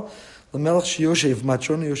chazal l'melech sheyoshev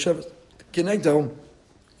matronu yoshev kenegdo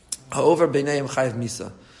ha'over b'neiim chayav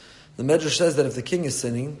misa. The Medrash says that if the king is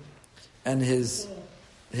sinning and his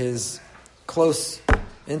close,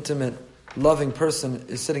 intimate, loving person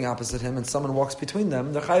is sitting opposite him and someone walks between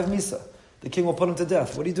them, they're chayav misa. The king will put him to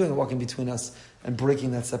death. What are you doing walking between us and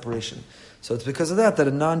breaking that separation? So it's because of that a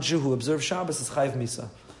non-Jew who observes Shabbos is chayav misa.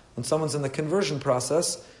 When someone's in the conversion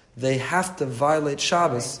process, they have to violate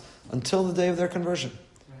Shabbos until the day of their conversion.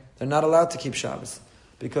 They're not allowed to keep Shabbos.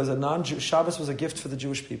 Because a non-Jew, Shabbos was a gift for the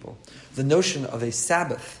Jewish people. The notion of a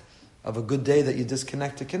Sabbath, of a good day that you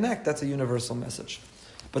disconnect to connect, that's a universal message.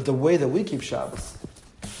 But the way that we keep Shabbos,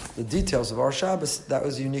 the details of our Shabbos, that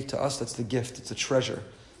was unique to us. That's the gift. It's a treasure.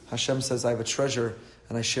 Hashem says, I have a treasure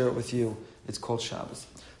and I share it with you. It's called Shabbos.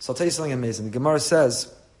 So I'll tell you something amazing. The Gemara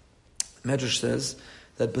says, Medrash says,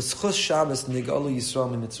 that B'schus Shabbos nigalu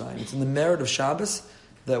Yisrael miMitzrayim. It's in the merit of Shabbos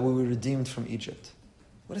that we were redeemed from Egypt.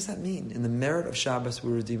 What does that mean? In the merit of Shabbos, we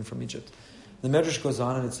were redeemed from Egypt. The Medrash goes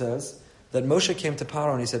on and it says that Moshe came to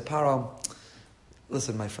Paro and he said, Paro,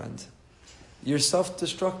 listen, my friend, you're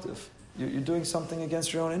self-destructive. You're doing something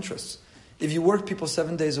against your own interests. If you work people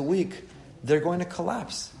 7 days a week, they're going to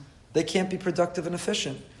collapse. They can't be productive and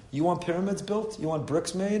efficient. You want pyramids built? You want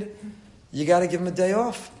bricks made? You got to give them a day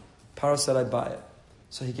off. Paro said, I'd buy it.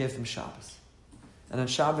 So he gave them Shabbos. And on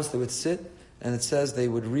Shabbos they would sit, and it says they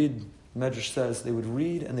would read, Medrash says, they would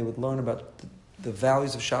read and they would learn about the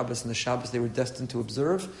values of Shabbos and the Shabbos they were destined to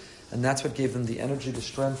observe. And that's what gave them the energy, the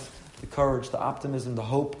strength, the courage, the optimism, the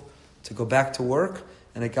hope to go back to work.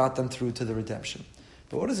 And it got them through to the redemption.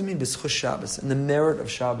 But what does it mean, B'schus Shabbos? In the merit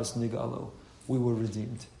of Shabbos Nigalu, we were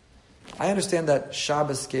redeemed. I understand that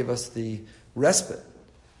Shabbos gave us the respite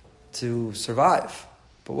to survive.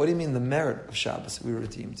 But what do you mean the merit of Shabbos? We were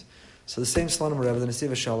redeemed. So the same Slonim Rebbe, the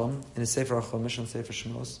Nesiv Shalom, in his Sefer HaChomish and Sefer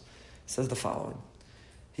Shemos, says the following.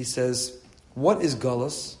 He says, what is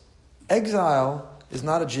Gullus? Exile is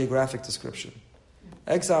not a geographic description.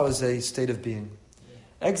 Exile is a state of being.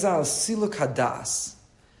 Exile is siluk hadas.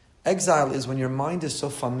 Exile is when your mind is so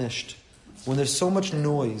famished, when there's so much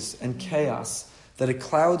noise and chaos that it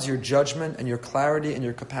clouds your judgment and your clarity and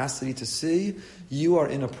your capacity to see, you are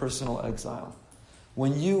in a personal exile.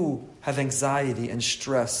 When you have anxiety and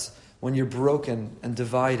stress, when you're broken and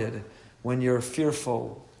divided, when you're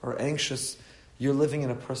fearful or anxious, you're living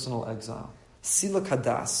in a personal exile. Siluk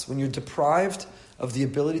hadas, when you're deprived of the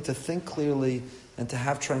ability to think clearly and to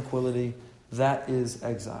have tranquility, that is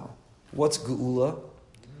exile. What's Geula?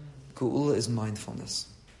 Geula is mindfulness.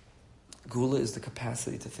 Gula is the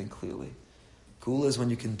capacity to think clearly. Gula is when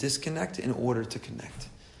you can disconnect in order to connect.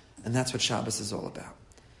 And that's what Shabbos is all about.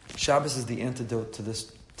 Shabbos is the antidote to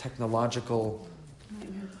this technological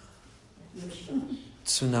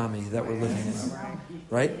tsunami that we're living in.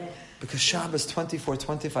 Right? Because Shabbos, 24,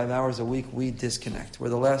 25 hours a week, we disconnect. We're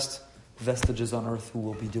the last vestiges on earth who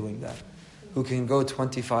will be doing that. Who can go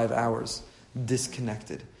 25 hours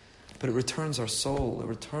disconnected. But it returns our soul. It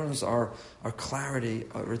returns our clarity.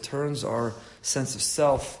 It returns our sense of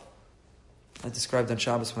self. I described on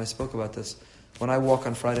Shabbos when I spoke about this. When I walk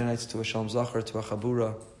on Friday nights to a Shalom Zachar, to a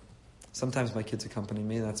Chabura, sometimes my kids accompany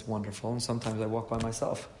me, that's wonderful, and sometimes I walk by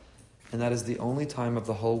myself. And that is the only time of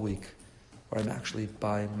the whole week where I'm actually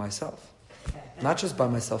by myself. Not just by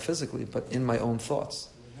myself physically, but in my own thoughts.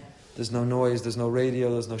 There's no noise, there's no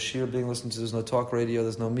radio, there's no shir being listened to, there's no talk radio,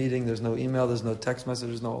 there's no meeting, there's no email, there's no text message,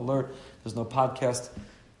 there's no alert, there's no podcast.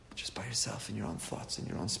 Just by yourself in your own thoughts, in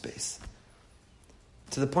your own space.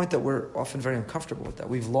 To the point that we're often very uncomfortable with that.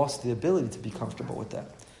 We've lost the ability to be comfortable with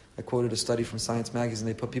that. I quoted a study from Science Magazine.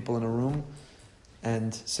 They put people in a room,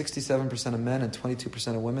 and 67% of men and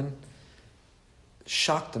 22% of women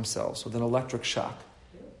shocked themselves with an electric shock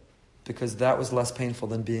because that was less painful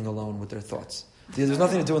than being alone with their thoughts. There's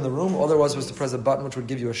nothing to do in the room. All there was to press a button which would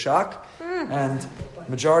give you a shock. And the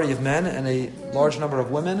majority of men and a large number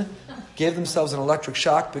of women gave themselves an electric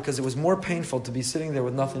shock because it was more painful to be sitting there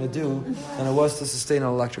with nothing to do than it was to sustain an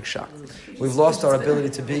electric shock. We've lost our ability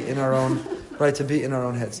to be in our own, to be in our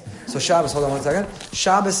own heads. So Shabbos, hold on one second.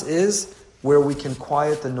 Shabbos is where we can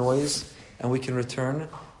quiet the noise and we can return.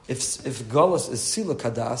 If Golus is Sila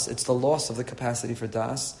Kadas, it's the loss of the capacity for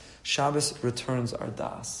Das. Shabbos returns our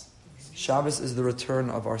Das. Shabbos is the return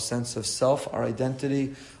of our sense of self, our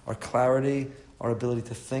identity, our clarity, our ability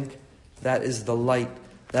to think. That is the light.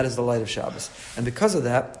 That is the light of Shabbos. And because of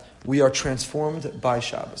that, we are transformed by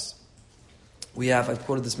Shabbos. I've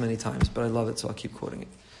quoted this many times, but I love it, so I'll keep quoting it.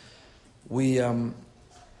 When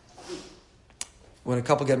a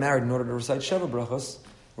couple get married, in order to recite Sheva Brachos,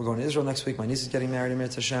 we're going to Israel next week, my niece is getting married in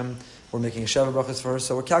Mitzvah Hashem, we're making a Sheva Brachos for her,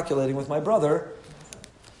 so we're calculating with my brother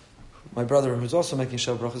who's also making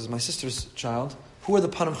Sheva Brachos, is my sister's child, who are the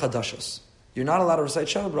Panim Chadashos. You're not allowed to recite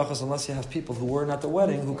Sheva Brachos unless you have people who weren't at the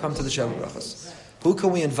wedding who come to the Sheva Brachos. Who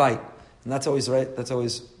can we invite? And that's always right. They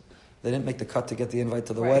didn't make the cut to get the invite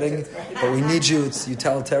to the wedding, but we need you. It's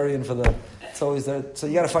utilitarian for the. It's always there. So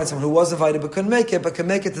you got to find someone who was invited but couldn't make it, but can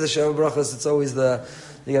make it to the Sheva Brachos. It's always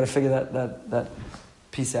you got to figure that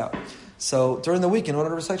piece out. So during the week, in order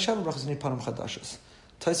to recite Sheva Brachos, you need Panim Chadashos.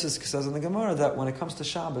 Tosfos says in the Gemara that when it comes to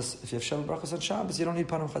Shabbos, if you have Sheva Brachos on Shabbos, you don't need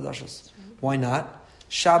Panim Chadashos. Why not?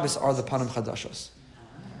 Shabbos are the Panim Chadashos.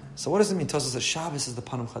 So what does it mean? Tosfos says Shabbos is the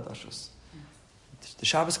Panim Chadashos. The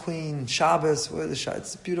Shabbos queen, Shabbos,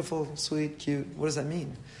 it's beautiful, sweet, cute. What does that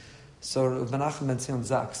mean? So Menachem ben Tzion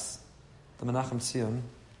Zaks, the Menachem Tzion,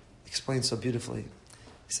 explains so beautifully.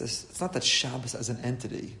 He says, it's not that Shabbos as an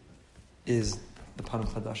entity is the Panim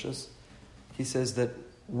Chadashos. He says that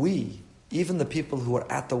we, even the people who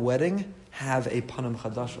are at the wedding, have a Panim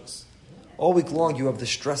Chadashos. All week long you have the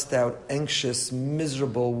stressed out, anxious,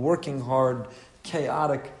 miserable, working hard,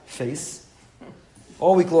 chaotic face.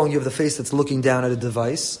 All week long you have the face that's looking down at a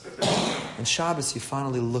device. And Shabbos you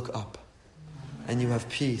finally look up. And you have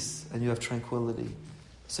peace. And you have tranquility.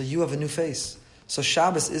 So you have a new face. So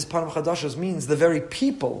Shabbos is Panim Chadashos, means the very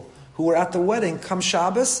people who were at the wedding, come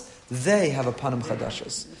Shabbos, they have a Panim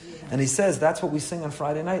Chadashos. And he says that's what we sing on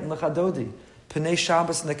Friday night in Lechadodi. Pnei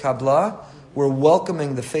Shabbos Nekabla, we're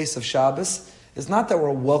welcoming the face of Shabbos. It's not that we're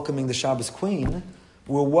welcoming the Shabbos queen.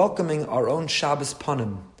 We're welcoming our own Shabbos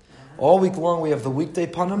Panim. All week long we have the weekday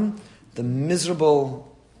Panim, the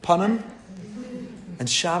miserable Panim, and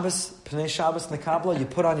Shabbos, Pnei Shabbos Nekabla, you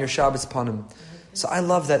put on your Shabbos Panim. So I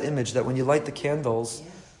love that image that when you light the candles,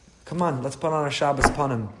 come on, let's put on our Shabbos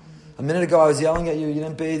Panim. A minute ago I was yelling at you, you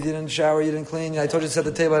didn't bathe, you didn't shower, you didn't clean, I told you to set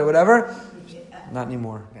the table, whatever. Not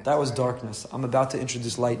anymore. That was darkness. I'm about to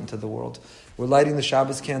introduce light into the world. We're lighting the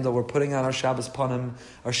Shabbos candle. We're putting on our Shabbos Panim.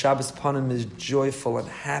 Our Shabbos Panim is joyful and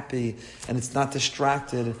happy, and it's not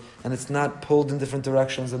distracted, and it's not pulled in different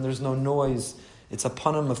directions, and there's no noise. It's a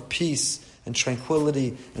Panim of peace and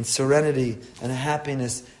tranquility and serenity and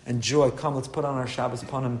happiness and joy. Come, let's put on our Shabbos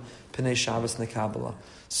Panim, Pnei Shabbos Nekabla.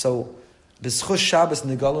 So, B'schus Shabbos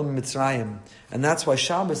Nigalum Mitzrayim. And that's why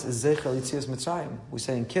Shabbos is Zeichel Yitzias Mitzrayim. We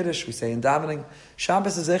say in Kiddush, we say in davening,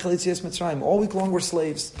 Shabbos is Zeichel Yitzias Mitzrayim. All week long we're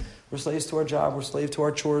slaves. We're slaves to our job, we're slaves to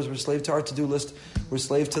our chores, we're slaves to our to-do list, we're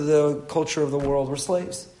slaves to the culture of the world, we're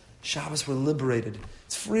slaves. Shabbos, we're liberated.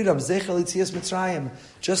 It's freedom, Zeichel Yitzias Mitzrayim.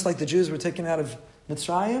 Just like the Jews were taken out of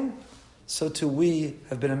Mitzrayim, so too we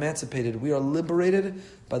have been emancipated. We are liberated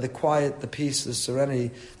by the quiet, the peace, the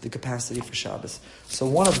serenity, the capacity for Shabbos. So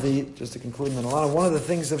just to conclude, one of the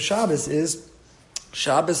things of Shabbos is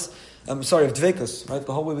of Dveikus, right?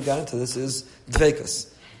 The whole way we got into this is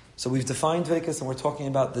Dveikus. So we've defined Dveikus and we're talking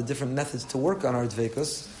about the different methods to work on our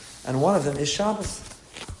Dveikus, and one of them is Shabbos.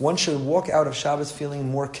 One should walk out of Shabbos feeling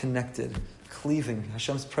more connected, cleaving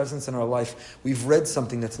Hashem's presence in our life. We've read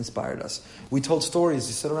something that's inspired us. We told stories.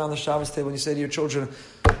 You sit around the Shabbos table and you say to your children,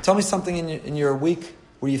 tell me something in your week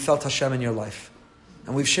where you felt Hashem in your life.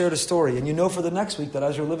 And we've shared a story. And you know for the next week that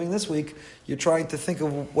as you're living this week, you're trying to think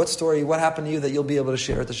of what happened to you that you'll be able to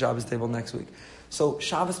share at the Shabbos table next week. So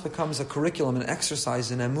Shabbos becomes a curriculum, an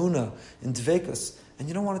exercise in Emunah, in Dveikus. And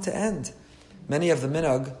you don't want it to end. Many have the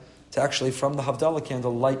minhag to actually, from the Havdalah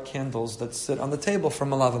candle, light candles that sit on the table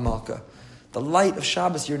from Malava Malka. The light of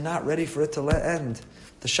Shabbos, you're not ready for it to end.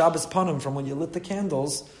 The Shabbos Panim, from when you lit the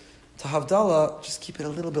candles to Havdalah, just keep it a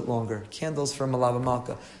little bit longer. Candles for Malava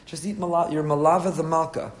Malka. Just eat your Malava the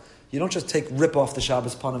Malka. You don't just rip off the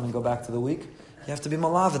Shabbos Panim and go back to the week. You have to be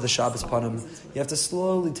Malava the Shabbos Panim. You have to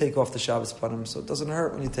slowly take off the Shabbos Panim so it doesn't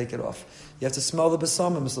hurt when you take it off. You have to smell the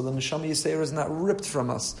Besamim so the Neshama Yisera is not ripped from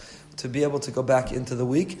us to be able to go back into the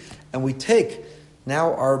week. And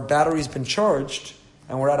now our battery's been charged,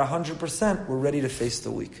 and we're at 100%, we're ready to face the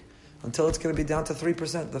week. Until it's going to be down to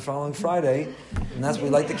 3% the following Friday, and that's we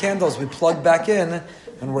light the candles, we plug back in,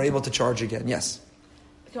 and we're able to charge again. Yes?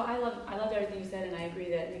 So I love everything you said, and I agree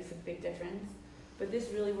that it makes a big difference. But this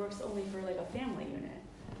really works only for a family unit.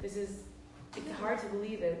 It's hard to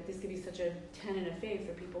believe that this could be such a tenet of faith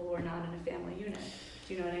for people who are not in a family unit.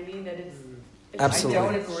 Do you know what I mean? That it's Absolutely. I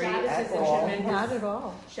don't agree at all. Not at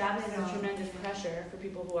all. Shabbos is a tremendous pressure for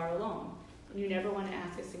people who are alone. You never want to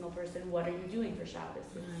ask a single person, what are you doing for Shabbos?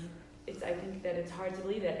 I think that it's hard to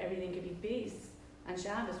believe that everything could be based on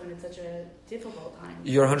Shabbos when it's such a difficult time.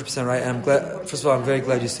 You're 100% right, and I'm glad. First of all, I'm very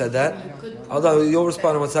glad you said that. Although you'll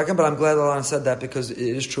respond in 1 second, but I'm glad Alana said that because it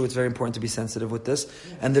is true. It's very important to be sensitive with this,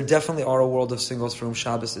 and there definitely are a world of singles for whom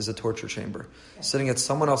Shabbos is a torture chamber. Sitting at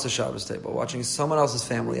someone else's Shabbos table, watching someone else's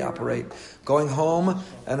family operate, going home,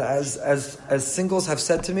 and as singles have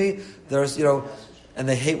said to me, there's and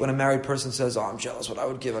they hate when a married person says, I'm jealous what I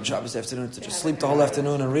would give on Shabbos afternoon to just sleep the whole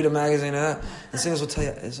afternoon and read a magazine. And singles will tell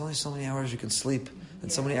you, there's only so many hours you can sleep and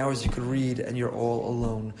so many hours you could read and you're all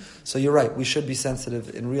alone. So you're right, we should be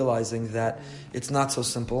sensitive in realizing that it's not so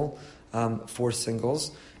simple for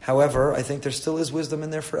singles. However, I think there still is wisdom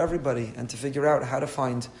in there for everybody, and to figure out how to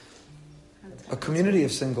find a community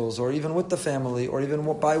of singles, or even with the family, or even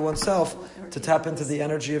by oneself, to tap into the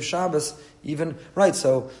energy of Shabbos.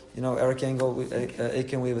 So, Eric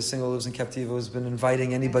Aiken, we have a single who lives in Captiva, who's been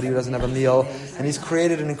inviting anybody who doesn't have a meal, and he's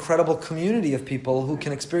created an incredible community of people who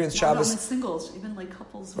can experience Shabbos. Not only singles, even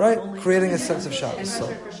couples. Right, creating a sense of Shabbos. And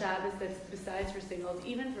pressure for Shabbos that's besides for singles,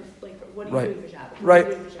 even for what are you doing for Shabbos? Right.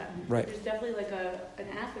 What are you doing for Shabbos? Right. There's definitely an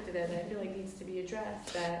aspect of that I feel like needs to be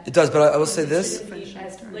addressed. That it does, but I will say this. I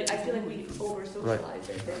feel like we over socialize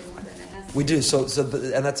it more than it has to. We do,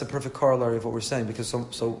 and that's a perfect corollary of what we're saying, because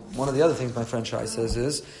so one of the other things my friend Shai says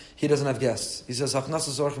is, he doesn't have guests. He says,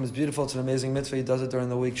 Hachnasas Orchim is beautiful, it's an amazing mitzvah, he does it during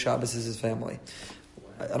the week, Shabbos is his family.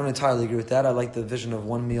 I don't entirely agree with that. I like the vision of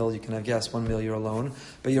one meal you can have guests, one meal you're alone.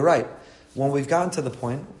 But you're right. When we've gotten to the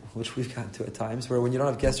point, which we've gotten to at times, where when you don't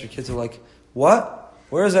have guests, your kids are like, what?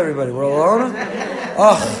 Where's everybody? We're alone?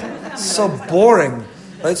 Oh, so boring.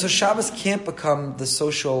 Right? So Shabbos can't become the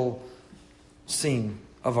social scene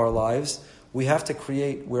of our lives. We have to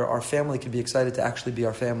create where our family can be excited to actually be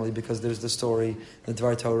our family, because there's the story, the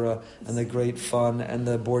Dvar Torah, and the great fun, and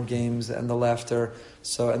the board games, and the laughter,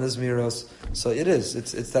 and the Zmiros. So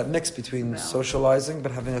it's that mix between socializing,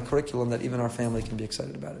 but having a curriculum that even our family can be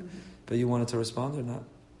excited about it. But you wanted to respond or not?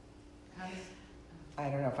 I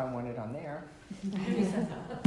don't know if I want it on there.